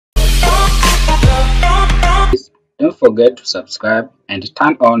Don't forget to subscribe and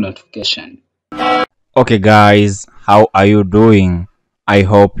turn on notification. Okay guys, how are you doing? I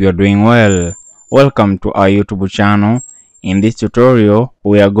hope you're doing well. Welcome to our YouTube channel. In this tutorial,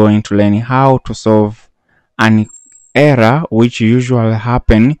 we are going to learn how to solve an error which usually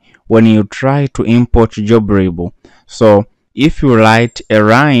happen when you try to import joblib. So if you write a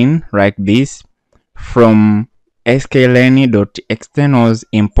line like this from sklearn.externals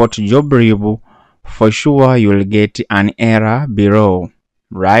import joblib, for sure you'll get an error below,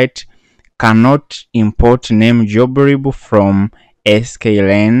 right? Cannot import name joblib from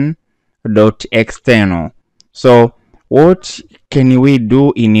sklearn.external. So what can we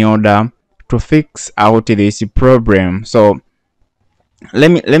do in order to fix out this problem? So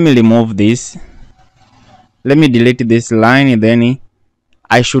let me remove this. Let me delete this line, then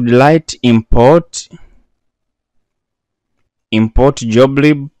I should write import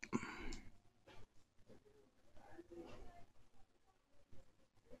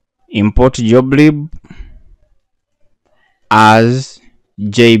joblib as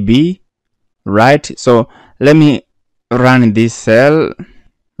JB, right? So let me run this cell.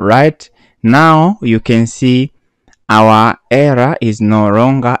 Right now you can see our error is no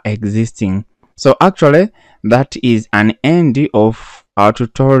longer existing. So actually that is an end of our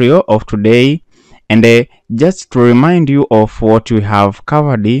tutorial of today. And just to remind you of what we have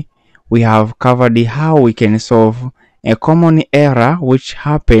covered how we can solve a common error which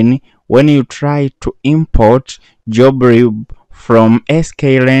happen when you try to import joblib from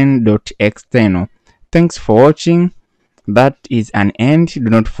sklearn.external. Thanks for watching. That is an end. Do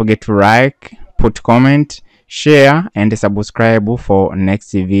not forget to like, put comment, share and subscribe for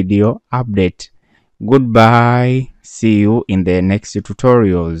next video update. Goodbye. See you in the next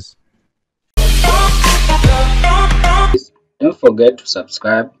tutorials. Don't forget to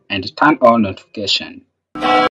subscribe and turn on notification.